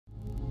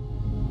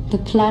The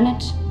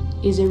planet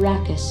is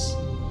Arrakis,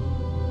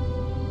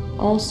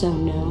 also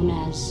known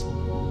as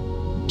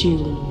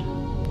Dune.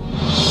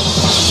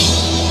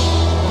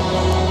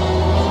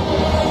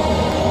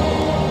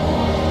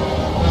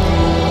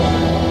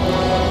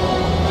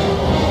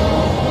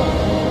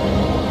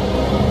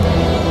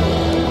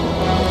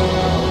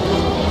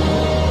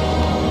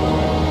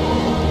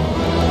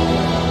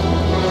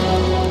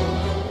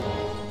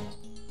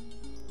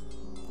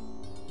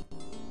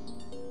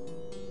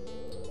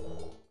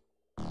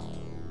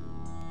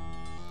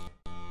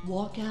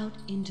 Walk out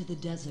into the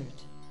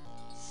desert.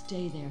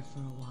 Stay there for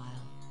a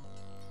while.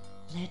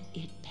 Let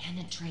it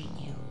penetrate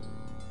you.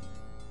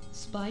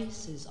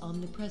 Spice is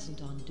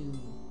omnipresent on Dune.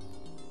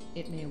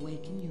 It may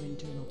awaken your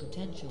internal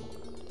potential,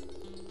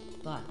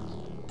 but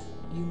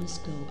you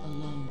must go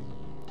alone.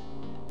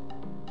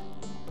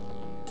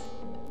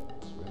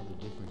 It's rather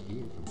different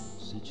here from the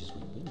sietches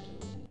we've been to.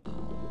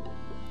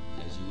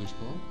 As you wish,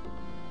 Paul.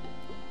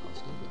 I'll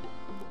stay there.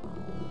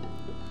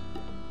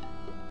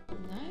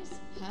 Nice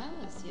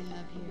palace you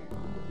have here.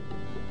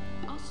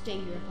 I'll stay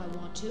here if I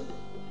want to.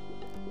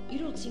 You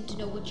don't seem to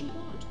know what you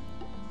want.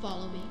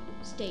 Follow me.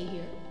 Stay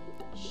here.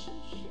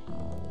 Sheesh.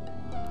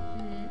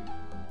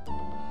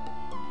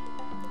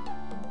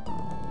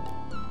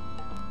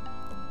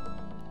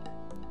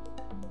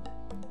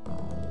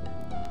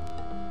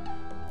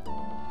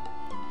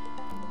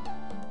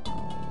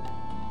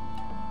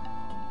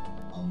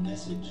 A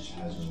message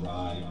has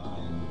arrived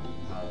in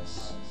the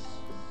palace.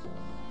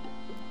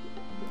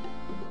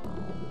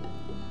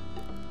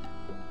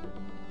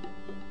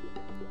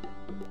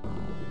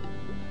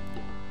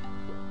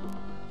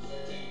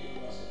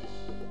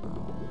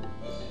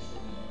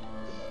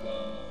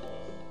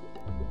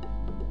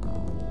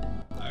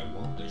 I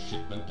want a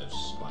shipment of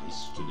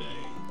spice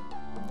today.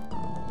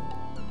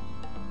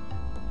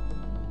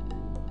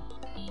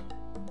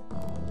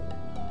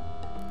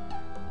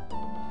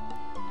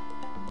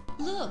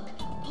 Look,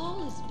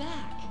 Paul is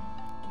back.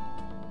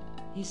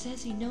 He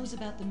says he knows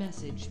about the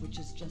message which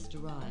has just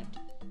arrived.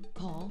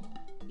 Paul,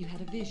 you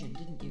had a vision,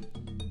 didn't you?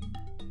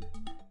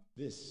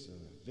 This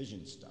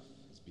vision stuff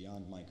is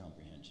beyond my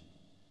comprehension.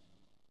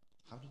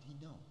 How did he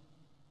know?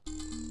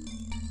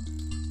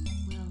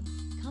 Well,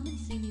 come and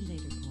see me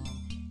later, Paul,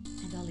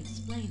 and I'll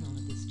explain all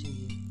of this to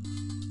you.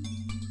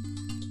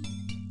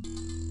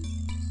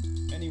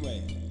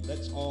 Anyway,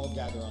 let's all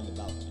gather on the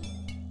balcony.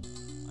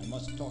 I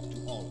must talk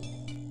to all of you.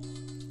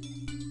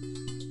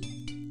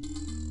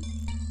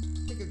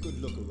 Take a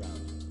good look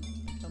around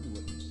and tell me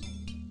what you see.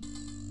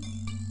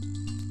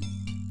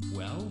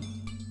 Well,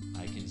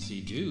 I can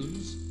see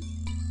dunes.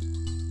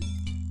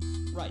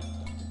 Right,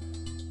 Doctor.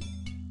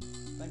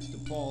 Thanks to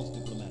Paul's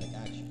diplomatic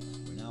action,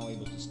 we're now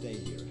able to stay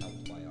here,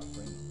 helped by our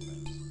Fremen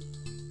friends.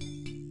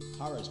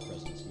 Hara's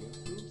presence here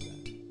proves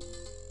that.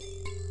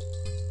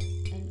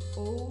 An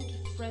old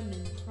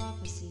Fremen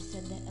prophecy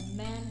said that a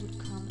man would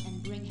come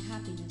and bring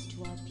happiness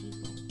to our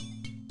people.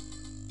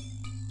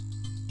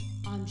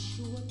 I'm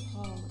sure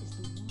Paul is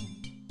the one.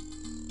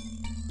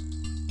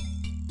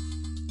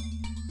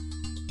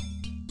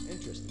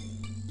 Interesting.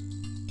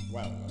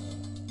 Well,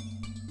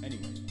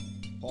 anyway,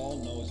 Paul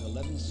knows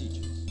 11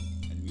 sietches,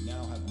 and we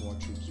now have more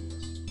troops with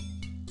us.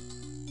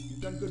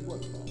 You've done good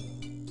work, Paul.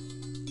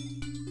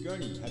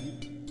 Gurney, have you...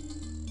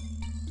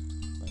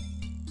 Wait.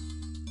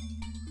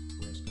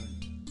 Where's Gurney?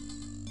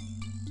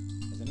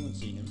 Has anyone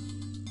seen him?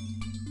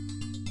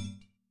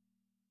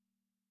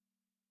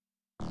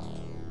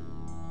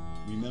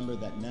 Remember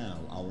that now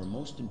our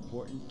most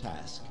important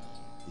task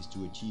is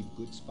to achieve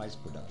good spice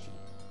production.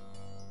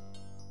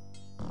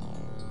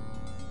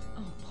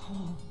 Oh,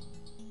 Paul.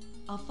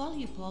 I'll follow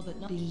you, Paul, but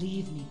not...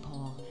 Believe me,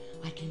 Paul,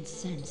 I can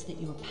sense that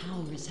your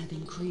powers have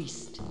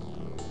increased.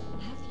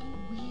 Have you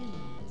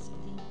realized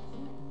the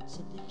importance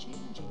of the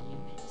change in you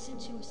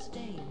since your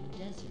stay in the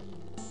desert?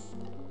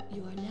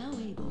 You are now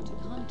able to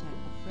contact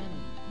the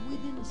Fremen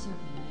within a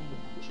certain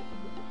range.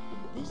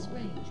 This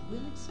range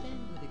will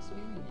expand with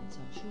experience,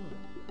 I'm sure.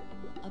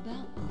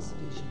 About this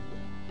vision.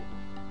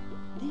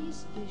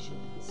 These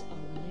visions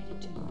are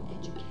related to your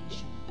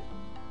education,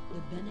 the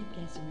Bene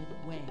Gesserit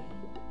way.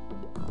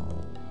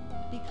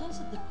 Because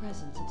of the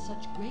presence of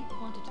such great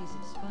quantities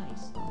of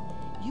spice,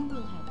 you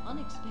will have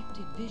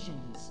unexpected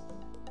visions.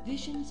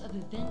 Visions of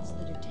events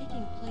that are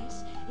taking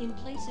place in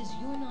places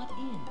you're not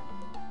in.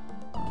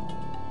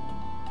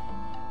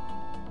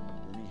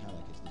 Gurney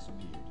Halleck has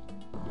disappeared.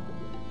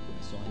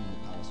 I saw him in the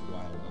palace a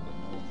while ago, but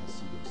no one has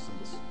seen him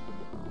since.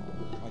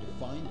 Try to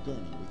find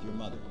Gurney with your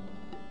mother.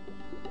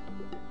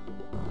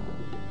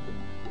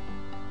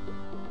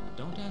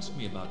 Don't ask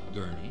me about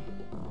Gurney.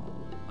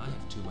 I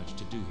have too much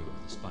to do here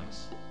with the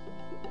spice.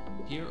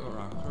 Here are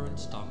our current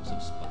stocks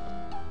of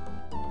spice.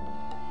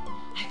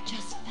 I've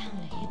just found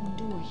a hidden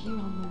door here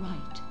on the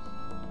right.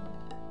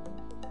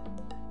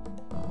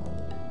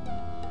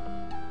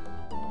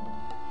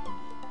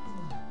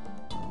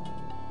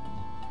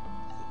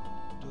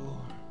 The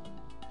door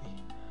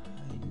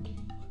behind you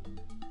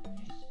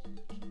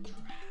is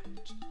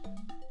trapped.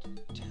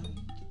 Tell the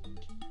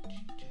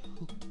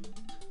Duke.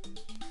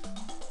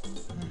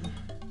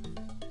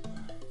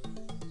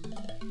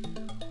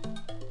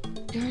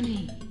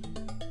 Gurney!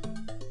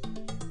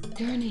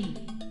 Gurney!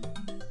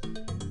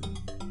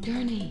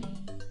 Gurney!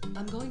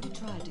 I'm going to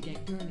try to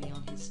get Gurney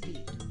on his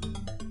feet.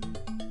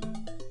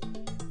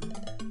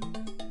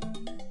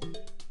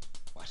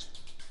 What?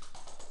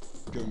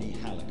 Gurney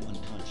Halleck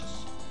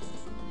unconscious.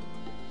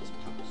 His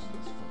palace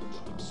is full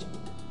of traps.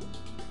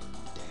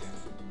 Damn.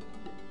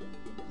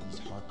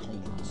 These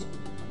Harkonnens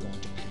are going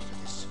to pay for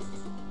this.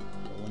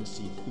 Go and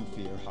see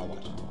Thufir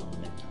Hawat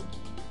on Mentat.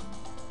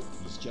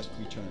 He's just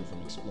returned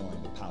from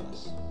exploring the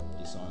palace,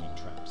 disarming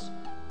traps.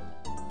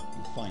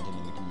 You'll find him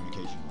in the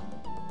communication room.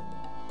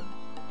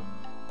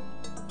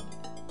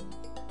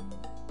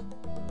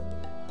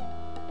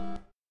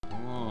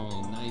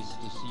 Oh, nice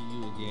to see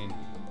you again.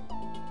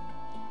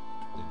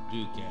 The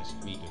Duke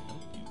asked me to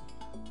help you.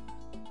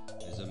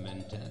 As a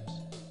mentat,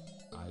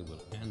 I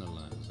will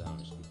analyze our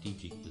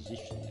strategic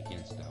position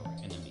against our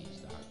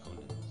enemies, the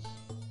Harkonnens.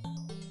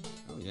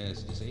 Oh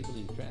yes,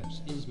 disabling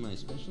traps is my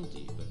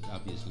specialty, but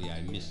obviously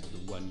I missed the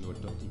one you're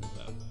talking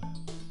about.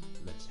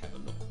 Let's have a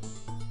look.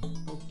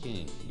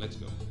 Okay, let's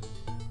go.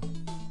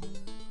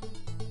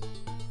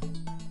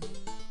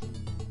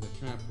 The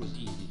trap was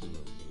easy to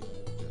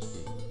locate. Just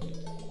remove it.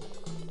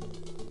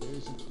 There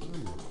is an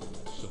armor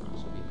of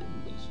sorts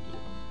behind this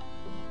door.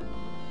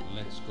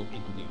 Let's go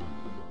into the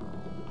armor.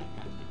 I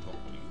have to talk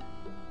to you.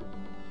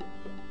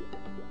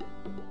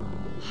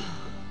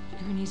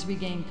 Gurney's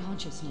regained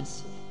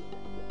consciousness.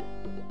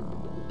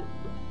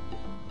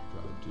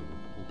 Try to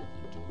open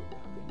the door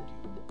behind you.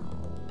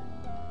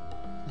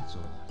 That's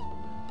all right.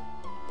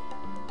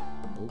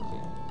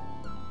 Okay,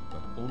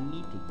 but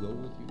only to go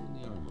with you in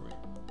the armory.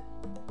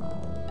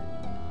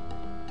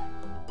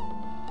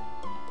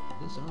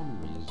 This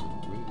armory is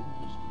of great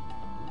interest to me.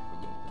 Don't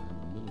forget that I'm a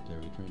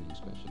military training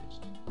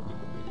specialist. I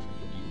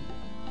trained you.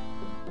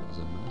 As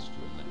a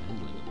master in the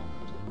handling of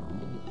arms, I'm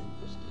really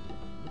interested in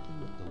looking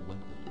at the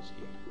weapons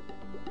here.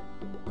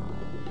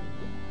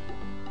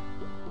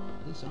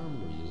 This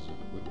armory is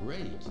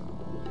great.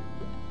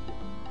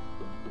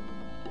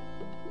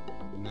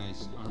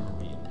 Nice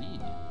armory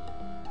indeed.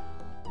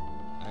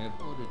 I have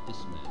ordered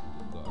this man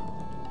to guard the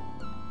door.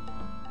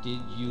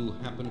 Did you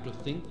happen to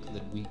think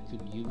that we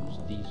could use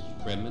these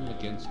Fremen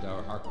against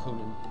our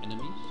Harkonnen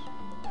enemies?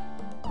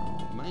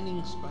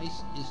 Mining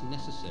spice is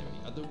necessary,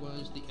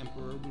 otherwise the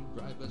Emperor will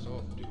drive us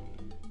off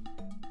Dune.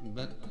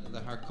 But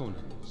the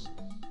Harkonnens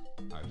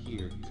are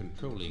here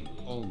controlling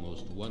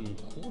almost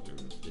 1/4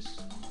 of this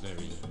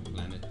very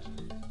planet.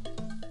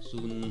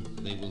 Soon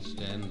they will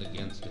stand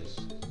against us.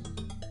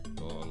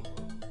 Paul,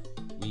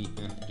 we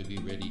have to be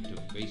ready to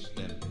face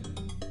them.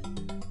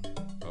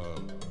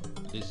 Paul,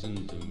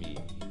 listen to me.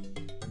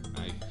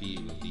 I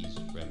feel these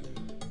Fremen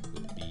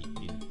would be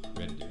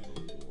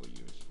incredible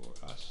warriors for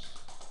us.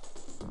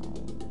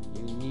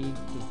 You need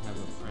to have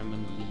a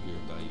Fremen leader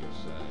by your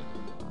side.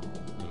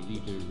 A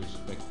leader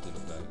respected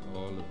by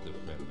all of the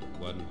Fremen,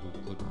 one who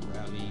could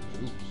rally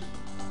troops.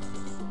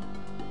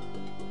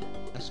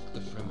 Ask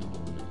the Fremen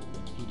you know,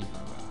 including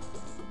Hara.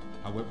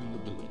 However you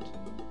do it,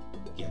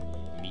 get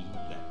me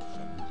that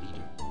Fremen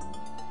leader.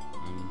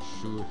 I'm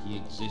sure he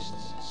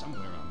exists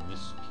somewhere on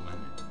this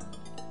planet.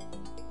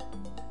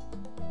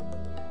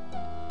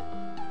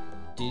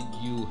 Did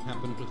you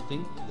happen to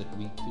think that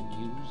we could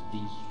use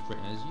these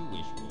as you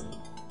wish, Paul?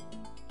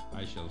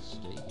 I shall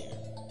stay here.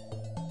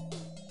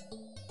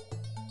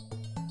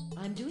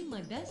 I'm doing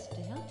my best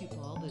to help you,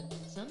 Paul, but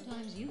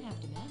sometimes you have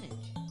to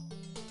manage.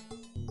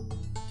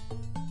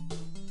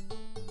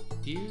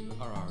 Here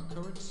are our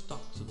current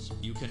stocks of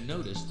spice. You can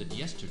notice that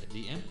yesterday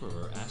the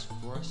Emperor asked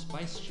for a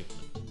spice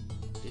shipment,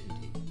 didn't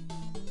he?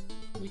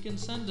 We can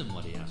send him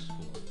what he asked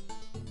for,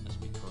 as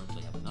we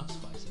currently have enough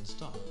spice in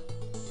stock.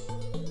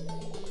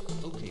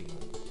 Okay,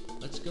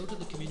 let's go to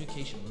the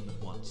communication room at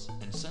once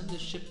and send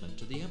this shipment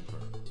to the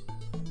Emperor.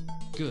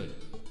 Good,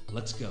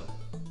 let's go.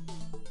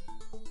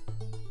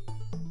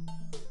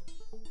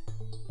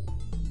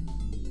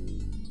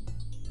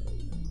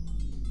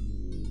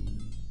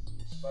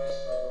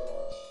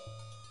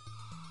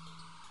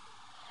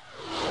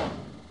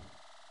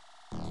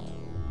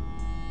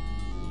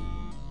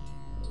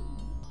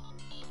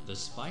 The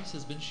spice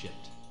has been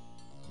shipped.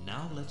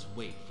 Now let's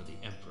wait for the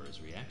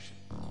Emperor's reaction.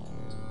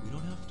 You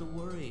don't have to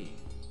worry.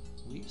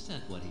 We've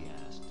sent what he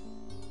asked.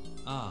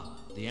 Ah,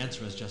 the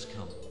answer has just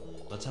come.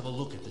 Let's have a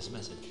look at this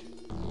message.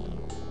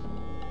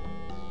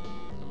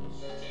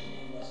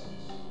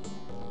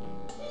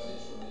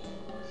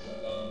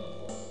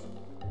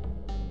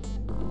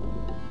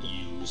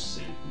 You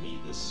sent me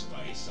the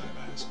spice I've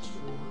asked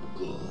for.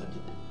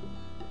 Good.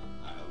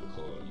 I'll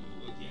call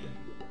you again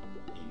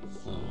in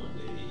 4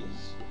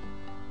 days.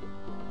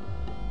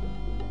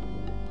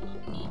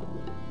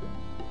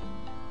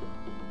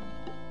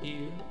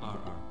 Here are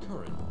our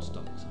current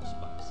stocks of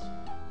spice.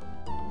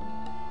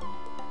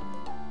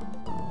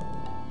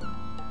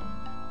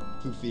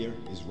 Thufir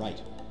is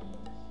right.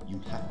 You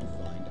have to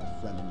find a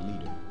Fremen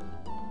leader.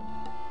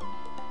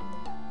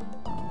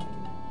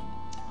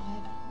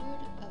 I've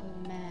heard of a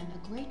man, a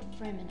great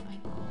Fremen. I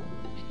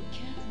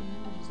can't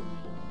remember his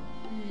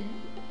name.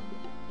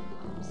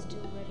 I'm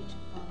still ready to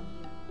follow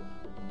you.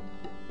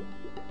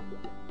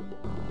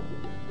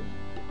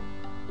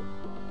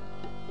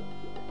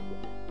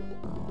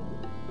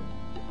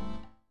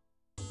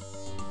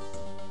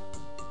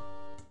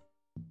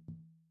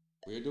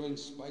 We're doing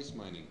spice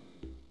mining.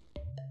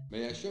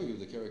 May I show you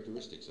the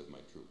characteristics of my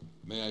troop?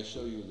 May I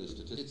show you the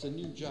statistics? It's a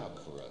new job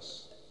for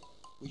us.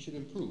 We should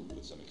improve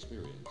with some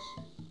experience.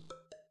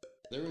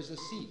 There is a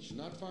siege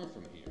not far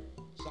from here,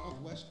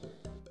 southwestward.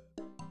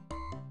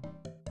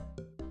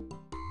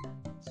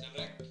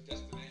 Select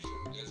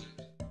destination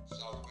desert,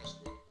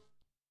 southwestward.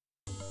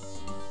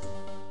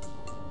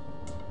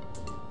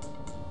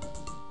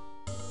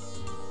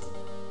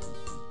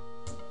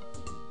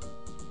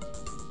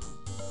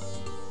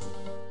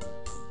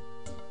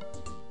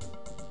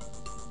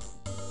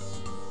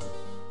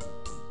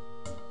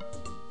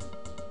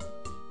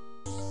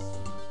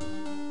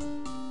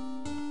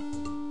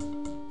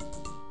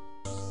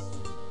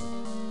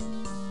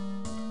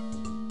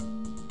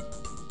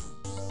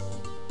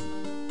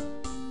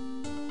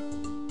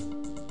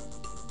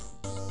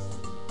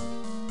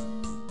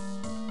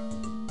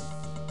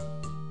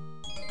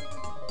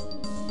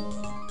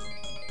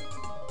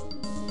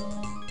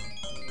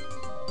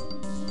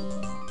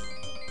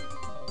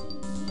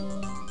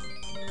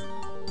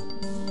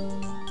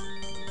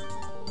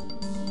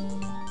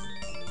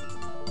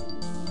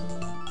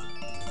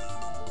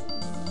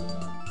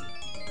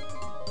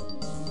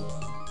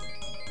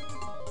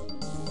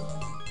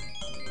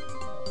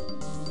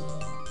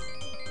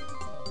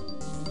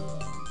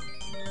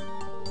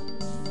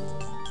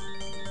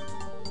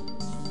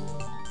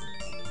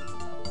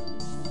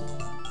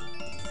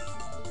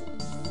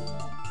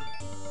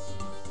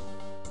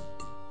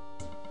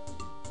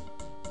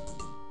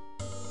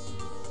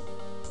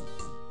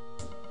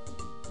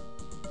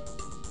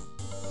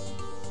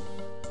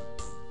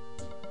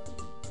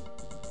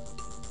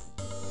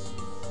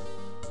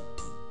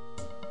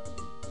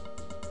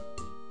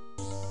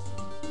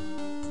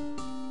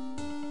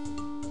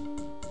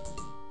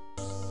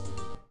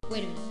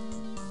 Wait a minute.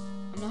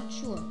 I'm not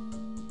sure.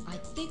 I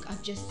think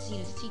I've just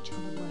seen a siege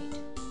on the right.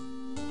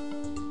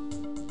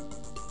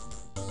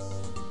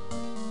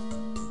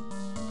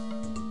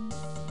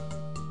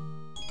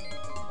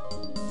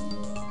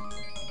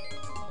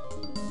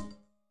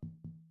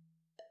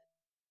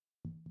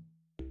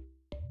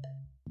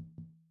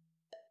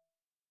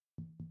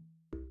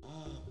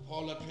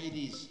 Paul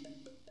Atreides,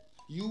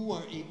 you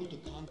are able to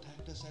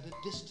contact us at a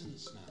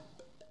distance now.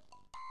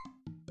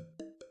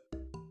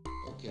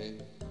 Okay.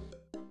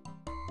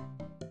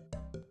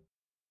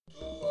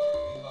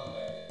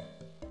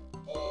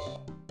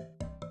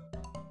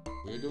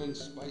 We're doing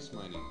spice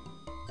mining.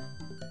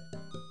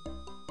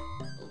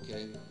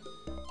 Okay.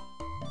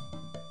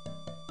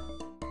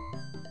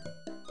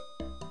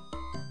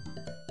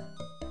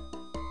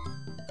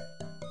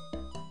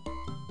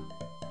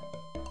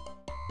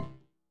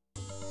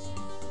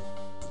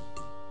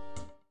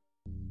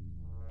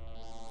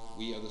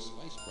 We are the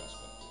spice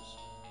prospectors.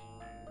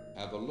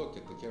 Have a look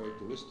at the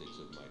characteristics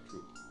of my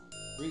troop.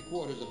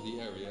 3/4 of the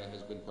area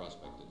has been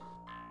prospected.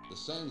 The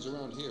sands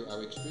around here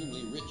are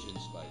extremely rich in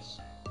spice.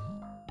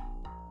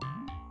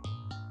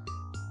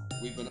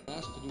 We've been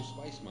asked to do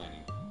spice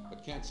mining,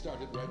 but can't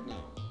start it right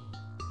now.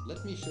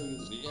 Let me show you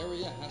this. The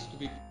area has to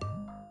be...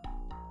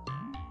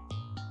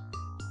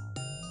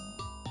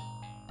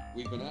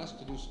 We've been asked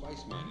to do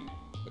spice mining,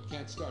 but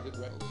can't start it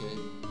right... Okay.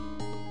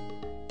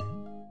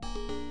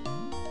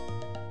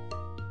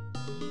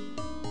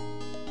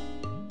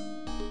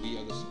 We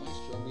are the spice.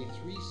 Show me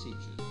 3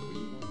 sieges where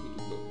you want me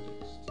to go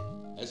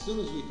next. As soon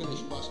as we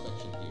finish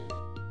prospection here.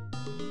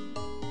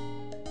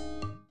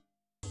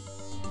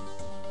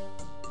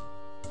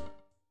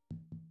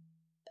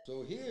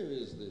 So here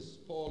is this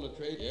Paul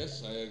Atreides.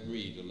 Yes, I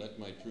agree to let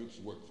my troops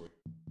work for you.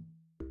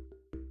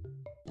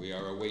 We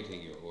are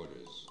awaiting your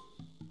orders.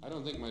 I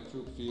don't think my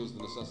troop feels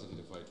the necessity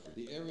to fight for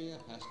you. The area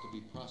has to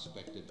be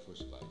prospected for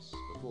spice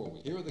before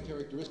we... Here are the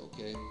characteristics.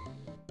 Okay.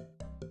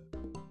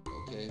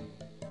 Okay.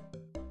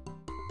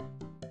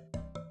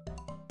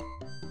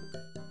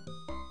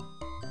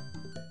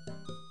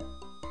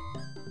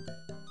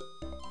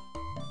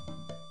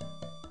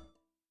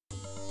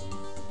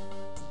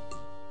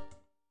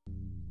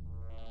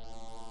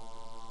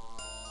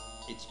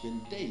 It's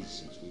been days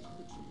since we've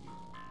heard from you.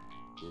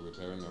 We're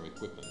repairing our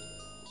equipment.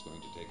 It's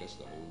going to take us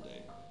the whole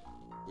day.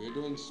 We're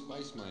doing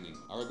spice mining.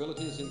 Our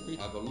ability is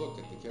increased. Have a look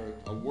at the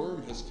character. A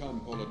worm has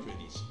come, Paul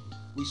Atreides.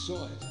 We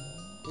saw it.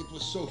 It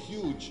was so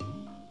huge.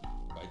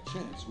 By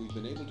chance, we've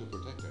been able to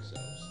protect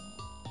ourselves.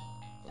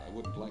 But I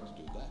wouldn't like to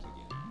do that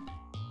again.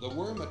 The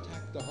worm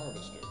attacked the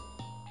harvester.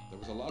 There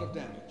was a lot of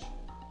damage.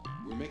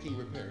 We're making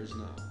repairs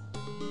now.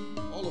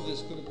 All of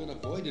this could have been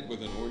avoided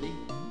with an orny.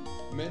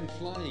 Men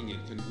flying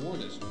it can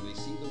warn us when they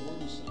see the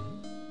worm sign.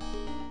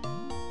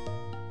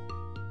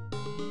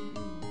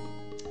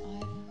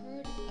 I've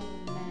heard of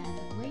a man,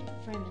 a great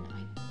Fremen.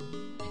 I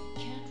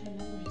can't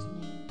remember his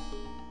name.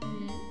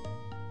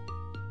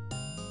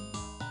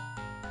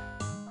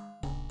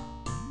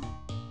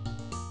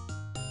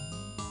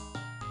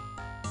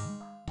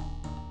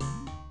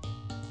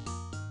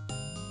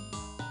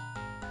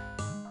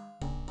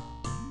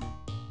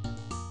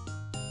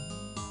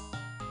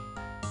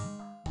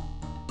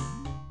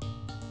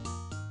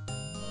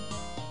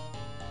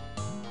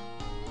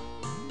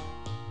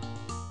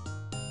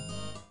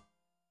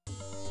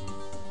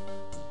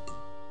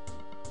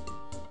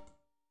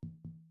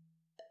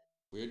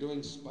 We're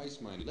doing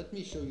spice mining. Let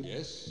me show you.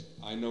 Yes,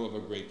 I know of a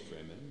great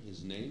Fremen.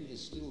 His name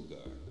is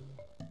Stilgar,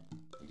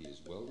 and he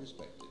is well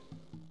respected.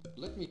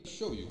 Let me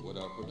show you what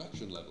our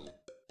production level.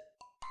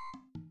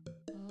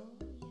 Oh,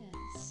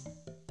 yes.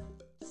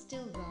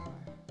 Stilgar.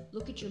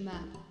 Look at your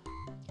map.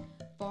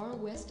 Far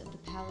west of the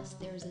palace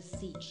there is a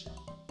siege.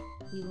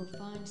 We will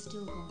find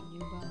Stilgar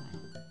nearby.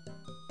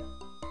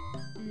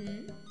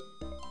 Hmm?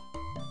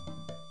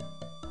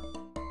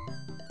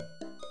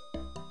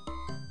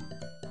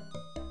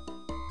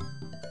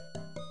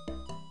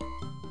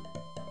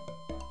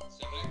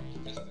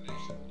 Select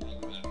destination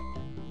on map.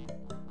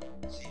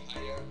 See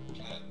higher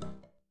plan.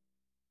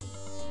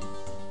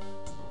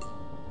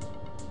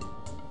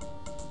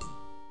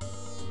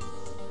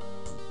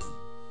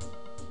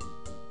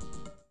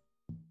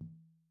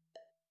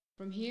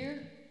 From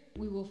here,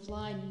 we will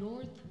fly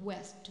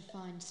northwest to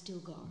find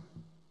Stilgar.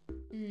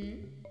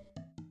 Hmm?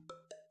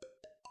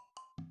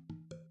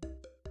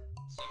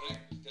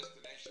 Select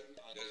destination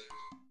on desert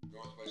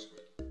northwestward.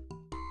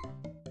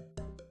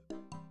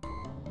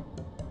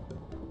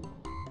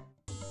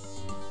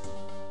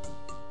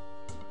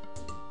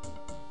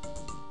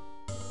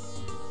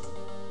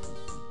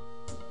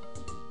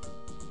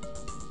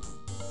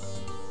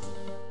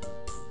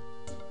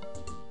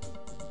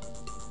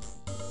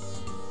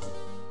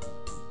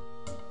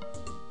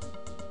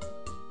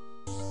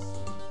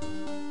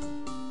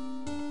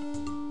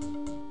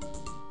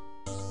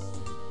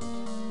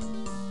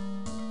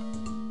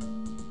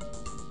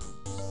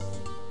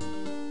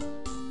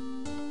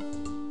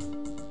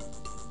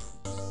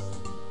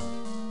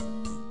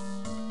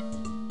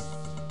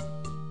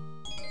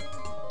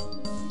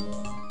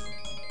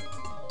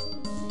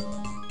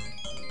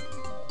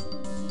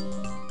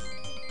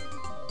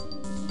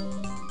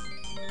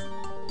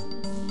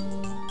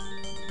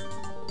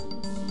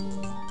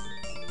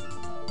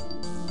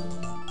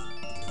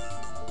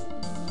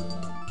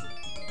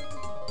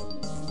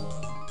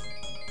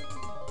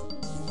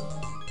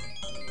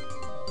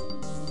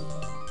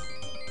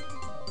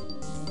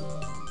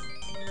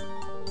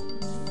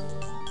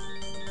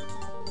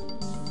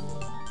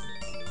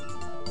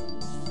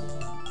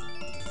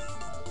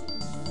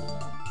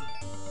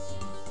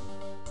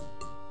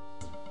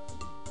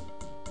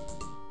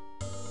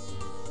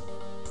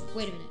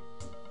 Wait a minute.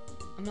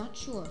 I'm not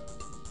sure.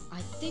 I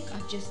think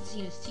I've just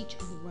seen a siege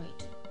on the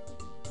right.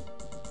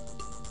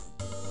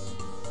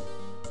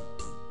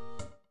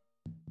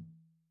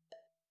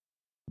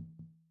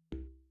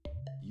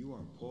 You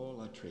are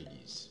Paul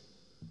Atreides,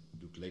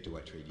 Duke Leto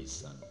Atreides'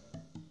 son.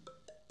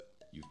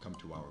 You've come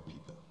to our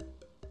people.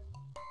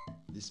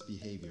 This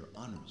behavior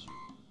honors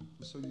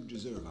you, so you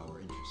deserve our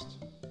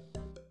interest.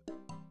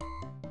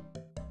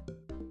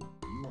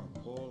 You are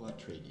Paul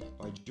Atreides.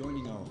 By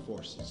joining our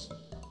forces,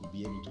 we'll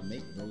be able to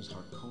make those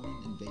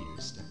Harkonnen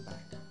invaders step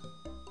back.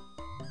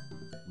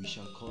 We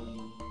shall call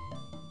you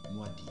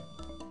Muad'Dib,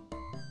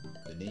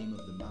 the name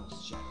of the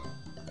mouse shadow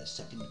on the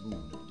second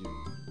moon of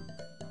Dune.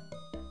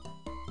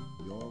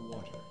 Your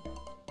water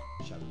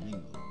shall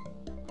mingle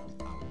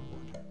with our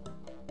water.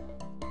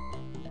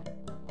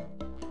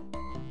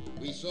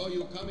 We saw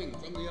you coming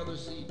from the other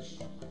siege.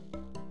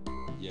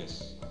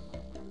 Yes,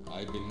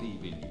 I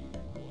believe in you,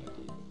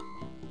 Muad'Dib.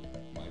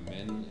 My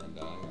men and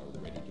I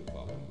are ready to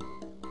follow you.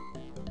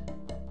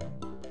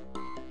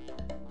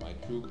 My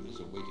troop is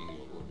awaiting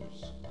your orders.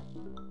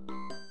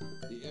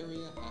 The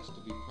area has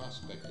to be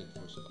prospected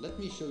for some. Let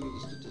me show you the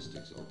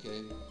statistics,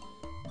 okay?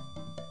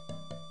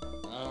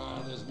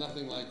 There's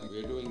nothing like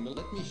we're doing.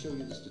 Let me show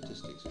you the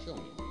statistics. Show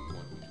me where you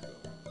want me to go.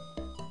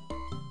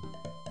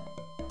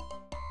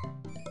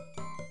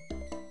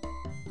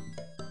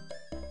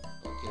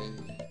 Okay.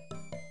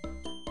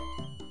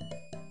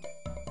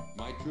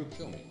 My troop,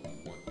 show me where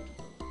you want me to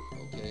go.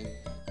 Okay.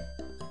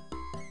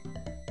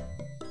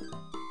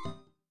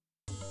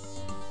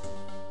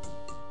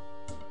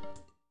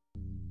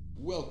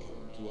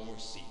 Welcome to our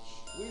siege.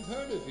 We've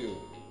heard of you.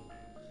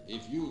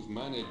 If you've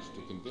managed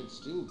to convince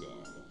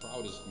Stilgar, the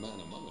proudest man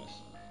among us,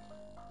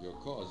 your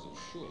cause is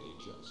surely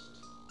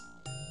just.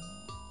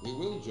 We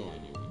will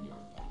join you in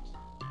your fight.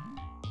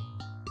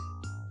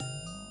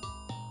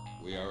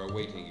 We are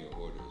awaiting your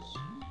orders.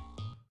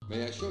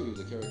 May I show you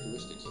the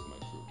characteristics of my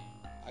troop?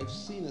 I've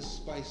seen a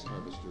spice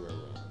harvester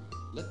around.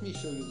 Let me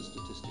show you the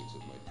statistics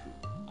of my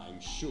troop. I'm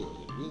sure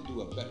that we'll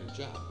do a better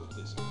job with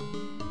this.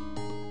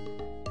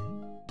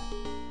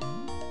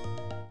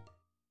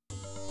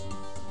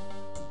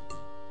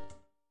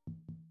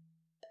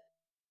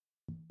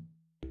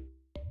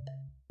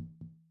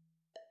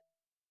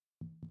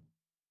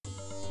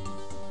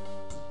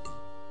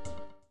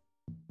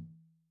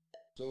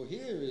 So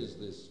here is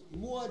this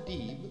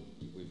Muad'Dib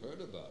we've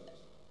heard about.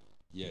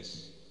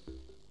 Yes,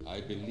 I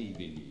believe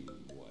in you,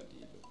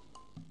 Muad'Dib.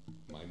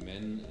 My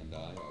men and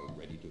I are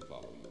ready to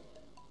follow you.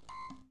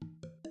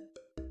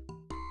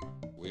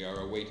 We are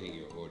awaiting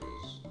your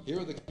orders. Here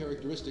are the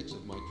characteristics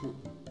of my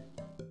troop.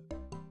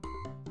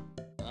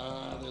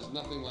 There's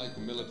nothing like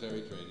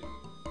military training.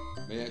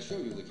 May I show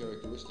you the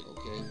characteristics,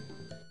 okay?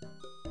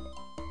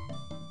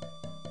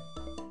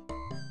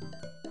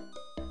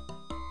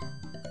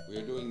 We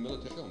are doing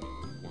military. Show me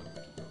where you want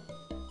me to go.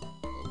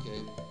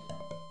 Okay?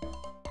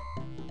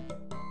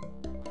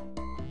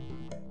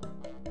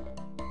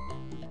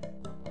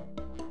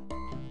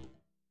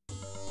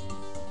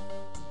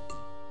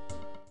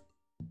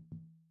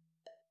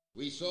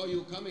 We saw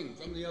you coming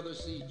from the other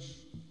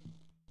siege.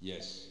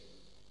 Yes,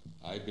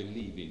 I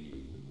believe in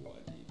you,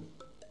 Wadib.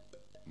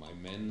 My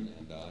men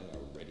and I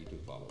are ready to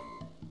follow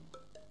you.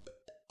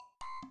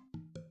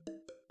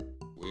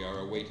 We are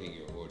awaiting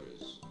your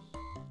orders.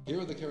 Here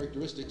are the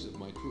characteristics of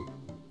my troop.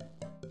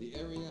 The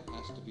area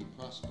has to be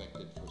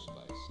prospected for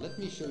spice. Let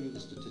me show you the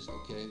statistics,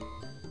 okay?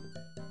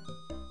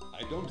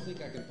 I don't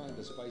think I can find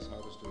a spice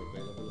harvester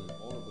available in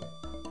all of the...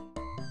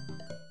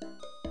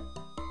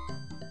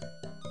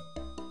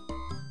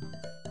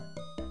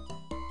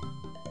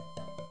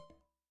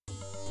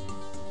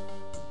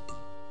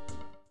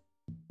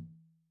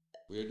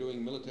 We are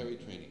doing military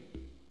training.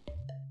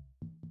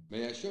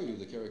 May I show you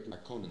the character? Our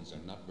Conans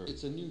are not very...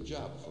 It's a new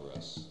job for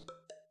us.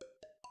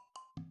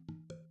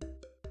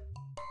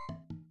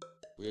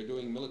 We are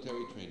doing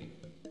military training.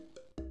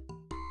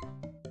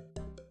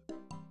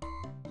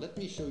 Let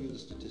me show you the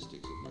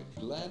statistics of my...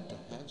 Glad to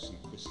have some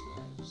crisp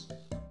knives.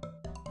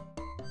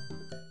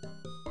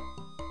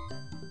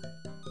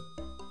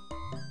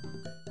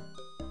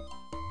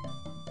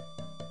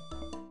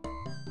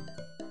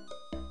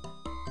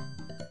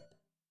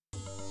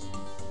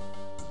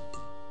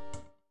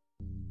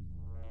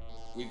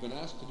 We've been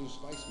asked to do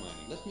spice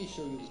mining. Let me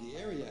show you the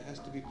area has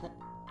to be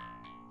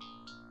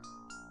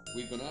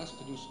We've been asked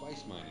to do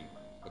spice mining,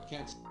 but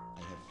can't...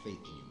 I have faith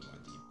in you,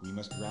 Muad'Dib. We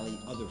must rally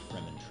other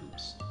Fremen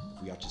troops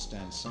if we are to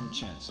stand some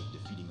chance of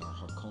defeating our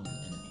Harkonnen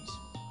enemies.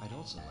 I'd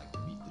also like to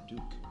meet the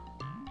Duke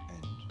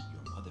and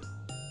your mother.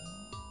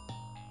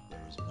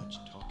 There is much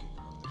talking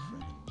among the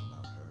Fremen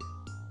about her.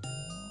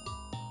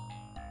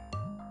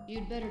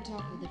 You'd better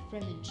talk with the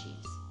Fremen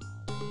chiefs.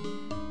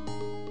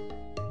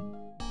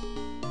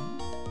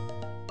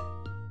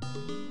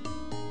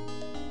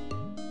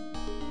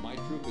 My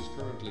troop is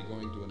currently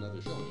going to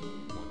another show.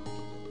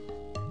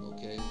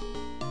 Okay?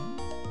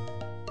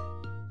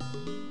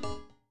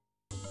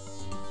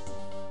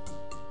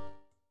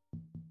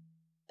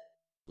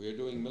 We are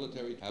doing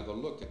military... Have a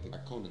look at the...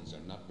 Our Conans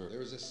are not very...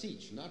 There is a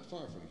siege not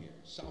far from here,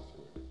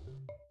 southward.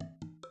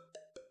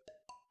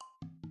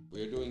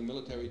 We are doing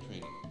military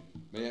training.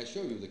 May I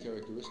show you the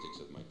characteristics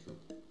of my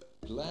troop?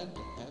 Glad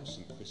to have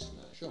some crisp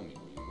knives. Show me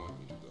where you want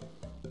me to go.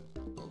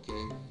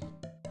 Okay?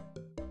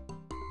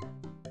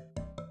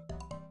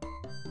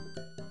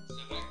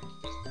 Select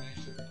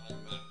destination on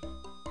map.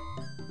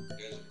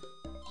 Desert.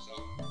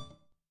 South.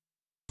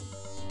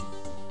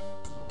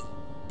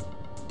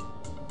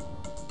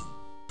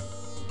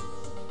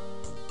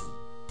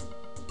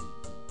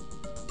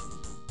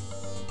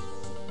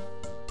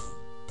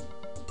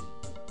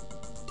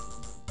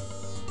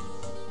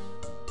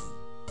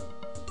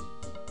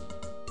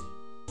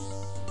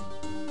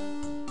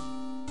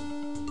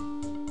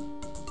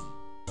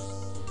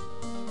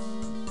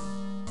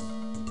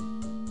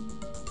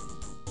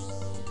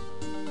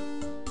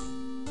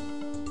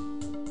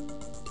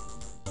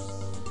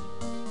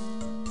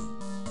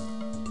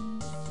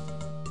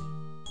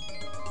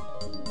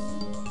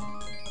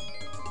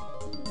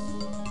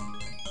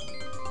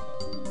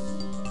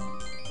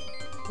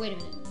 Wait a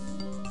minute.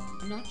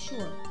 I'm not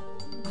sure.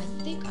 I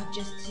think I've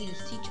just seen a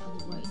siege on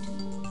the right.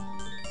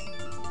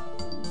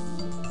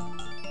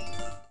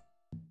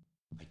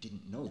 I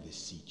didn't know this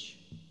siege.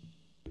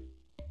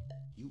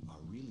 You are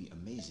really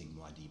amazing,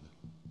 Muad'Dib.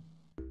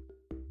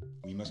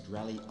 We must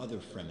rally other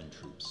Fremen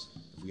troops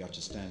if we are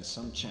to stand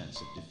some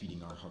chance of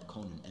defeating our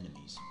Harkonnen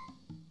enemies.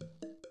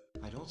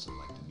 I'd also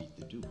like to meet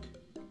the Duke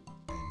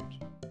and...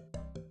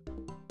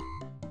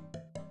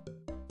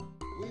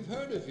 We've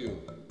heard of you.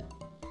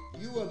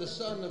 You are the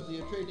son of the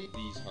Atreides.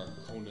 These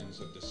Harkonnens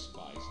have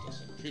despised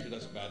us and treated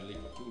us badly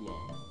for too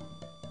long.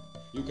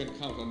 You can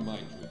count on my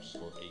troops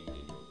for aid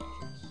in your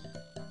battles.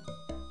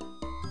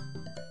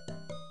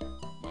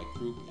 My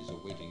troop is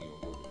awaiting your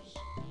orders.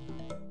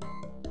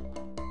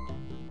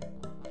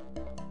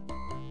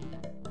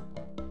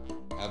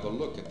 Have a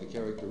look at the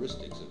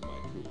characteristics of my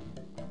troop.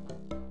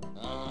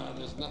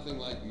 There's nothing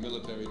like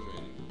military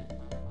training.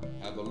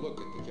 Have a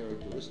look at the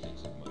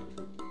characteristics of my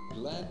troop.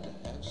 Glad to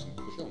have some...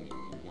 Show me where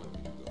you want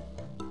me to go.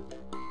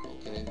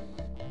 Okay?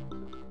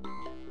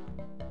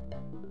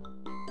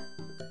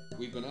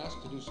 We've been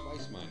asked to do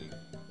spice mining,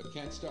 but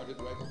can't start it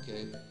right.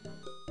 Okay?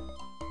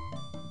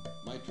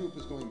 My troop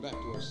is going back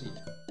to our seat.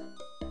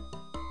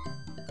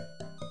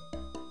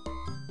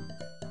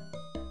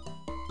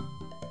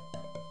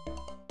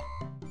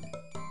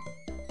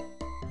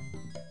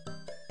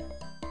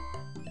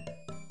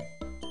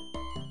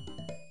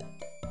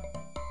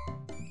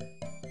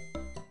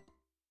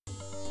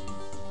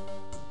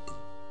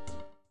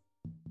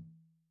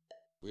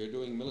 We are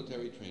doing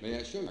military training. May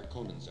I show you? Our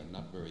Conans are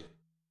not very...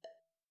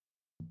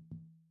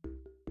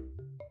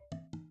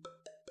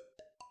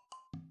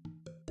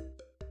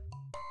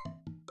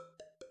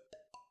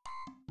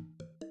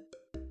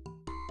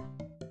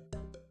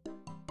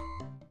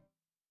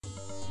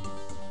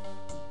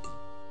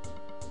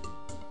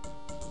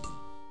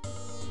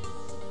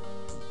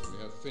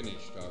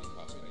 finished our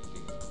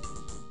prospecting.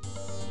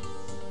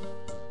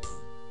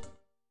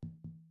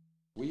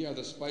 We are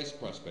the spice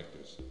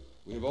prospectors.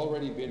 We have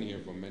already been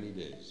here for many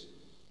days.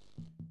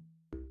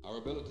 Our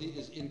ability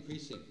is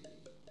increasing.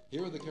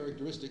 Here are the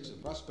characteristics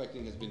of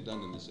prospecting has been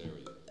done in this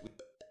area.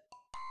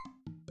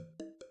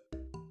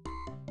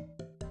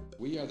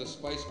 We are the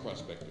spice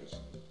prospectors.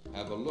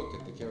 Have a look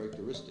at the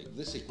characteristic.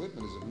 This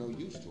equipment is of no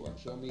use to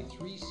us. Show me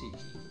 3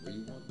 sietches where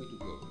you want me to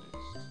go next.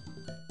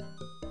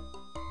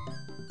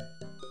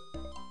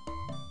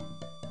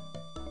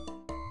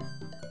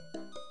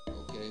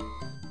 Okay.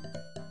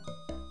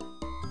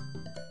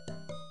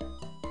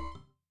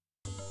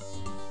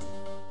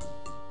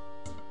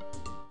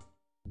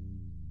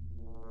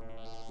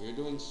 We're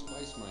doing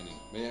spice mining.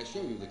 May I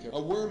show you the character?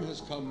 A worm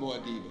has come,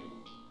 Muad'Dib.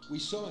 We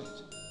saw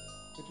it.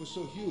 It was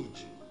so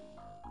huge.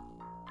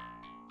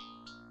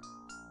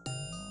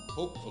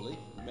 Hopefully,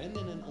 men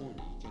in an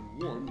orny can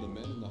warn the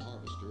men in the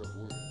harvester of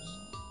worms,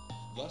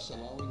 thus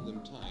allowing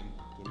them time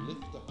to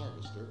lift the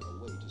harvester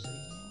away to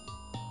safety.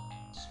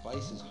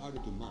 Spice is harder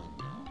to mine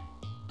now.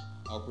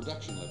 Our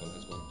production level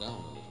has gone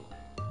down a little.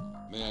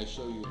 May I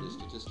show you the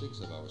statistics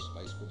of our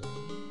spice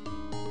production?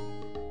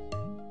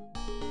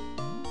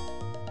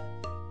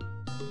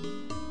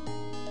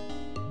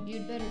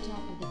 You'd better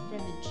talk with the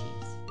Fremen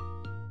chiefs.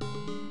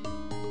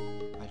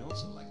 I'd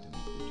also like to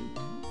meet the Duke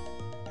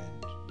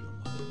and your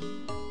mother.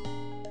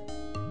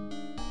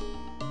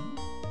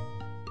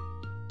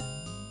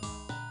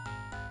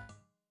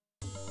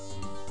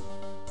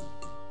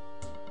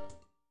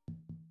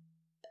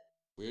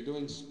 We're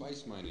doing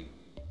spice mining.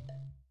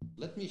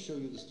 Let me show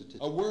you the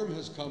statistics. A worm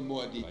has come,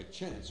 Muad'Dib. By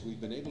chance, we've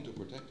been able to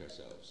protect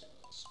ourselves.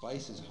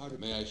 Spice is harder.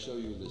 May I show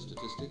you the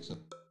statistics of...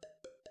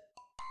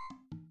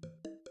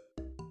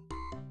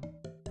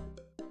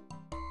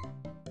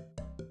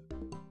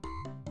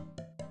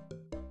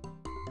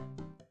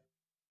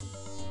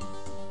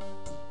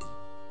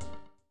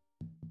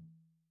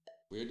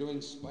 We're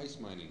doing spice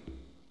mining.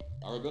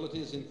 Our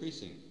ability is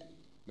increasing.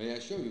 May I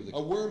show you the...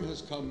 A worm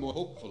has come more...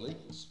 Hopefully,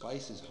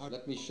 spice is hard.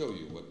 Let me show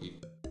you what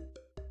we've...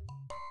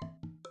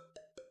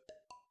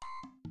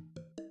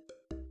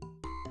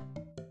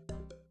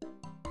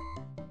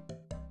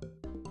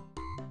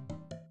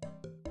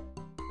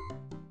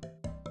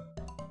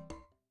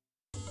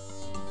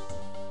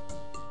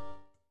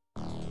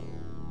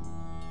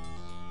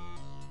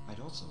 I'd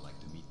also like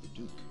to meet the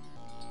Duke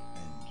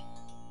and...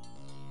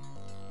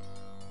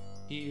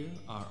 Here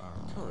are our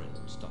current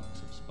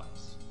stocks of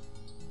spice.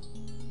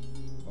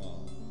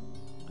 Paul,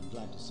 I'm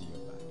glad to see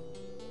you're back.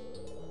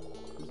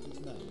 Who's this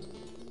man?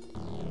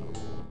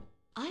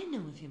 I know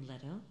of him,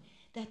 Leto.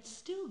 That's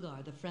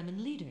Stilgar, the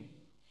Fremen leader.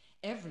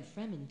 Every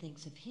Fremen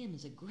thinks of him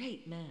as a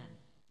great man.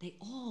 They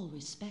all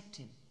respect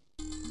him.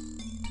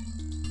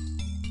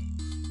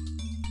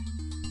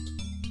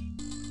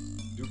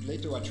 Duke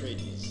Leto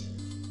Atreides,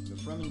 the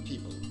Fremen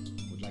people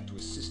would like to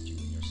assist you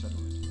in your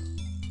settlement here.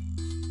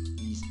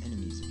 These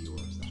enemies of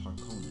yours, the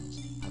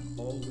Harkonnens, have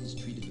always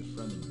treated the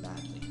Fremen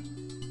badly.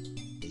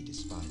 They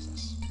despise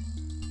us.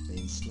 They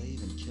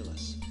enslave and kill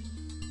us.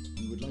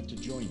 We would like to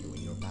join you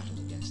in your battle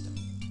against them.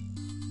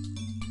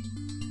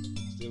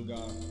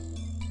 Stilgar,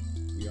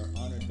 we are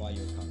honored by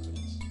your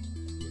confidence,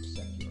 and we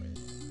accept your aid.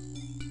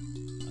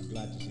 I'm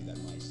glad to see that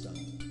my son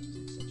is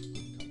in such a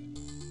good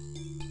company.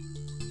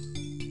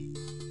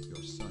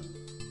 Your son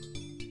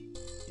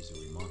is a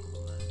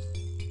remarkable man.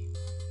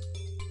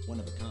 One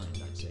of a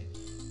kind, I'd say.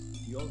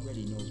 He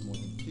already knows more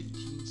than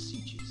 15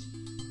 sieges,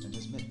 and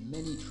has met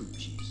many troop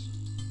chiefs.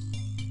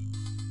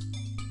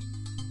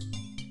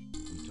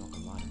 We talk a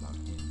lot about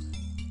him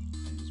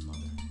and his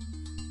mother.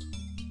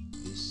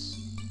 This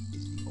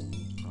is the old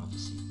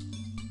prophecy.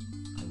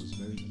 I was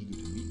very eager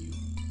to meet you,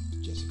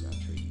 Jessica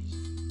Atreides.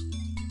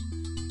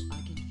 I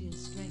can feel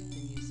strength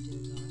in you,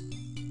 Stilgar.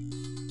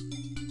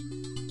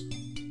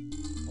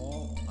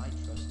 Paul, I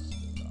trust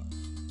Stilgar.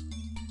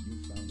 You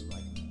found the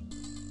right man.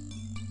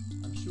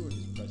 I'm sure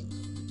his presence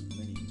will give you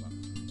many new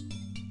opportunities.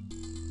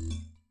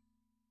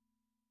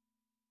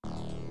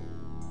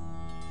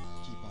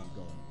 Keep on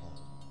going, Paul.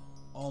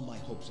 All my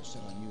hopes are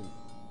set on you.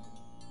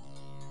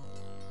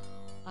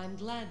 I'm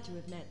glad to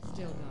have met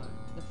Stilgar,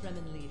 the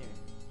Fremen leader.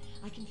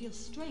 I can feel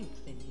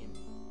strength in him.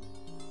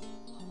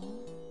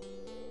 Paul,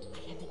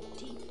 I have a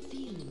deep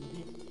feeling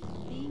that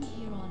being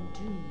here on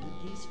Dune with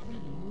these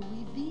Fremen will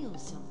reveal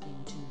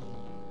something to you.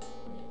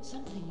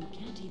 Something you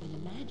can't even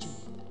imagine.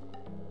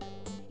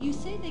 You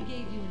say they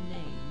gave you a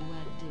name,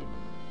 Muad'Dib.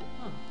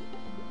 Huh.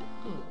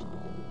 Good.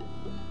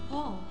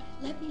 Paul,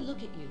 let me look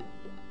at you.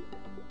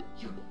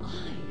 Your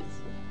eyes.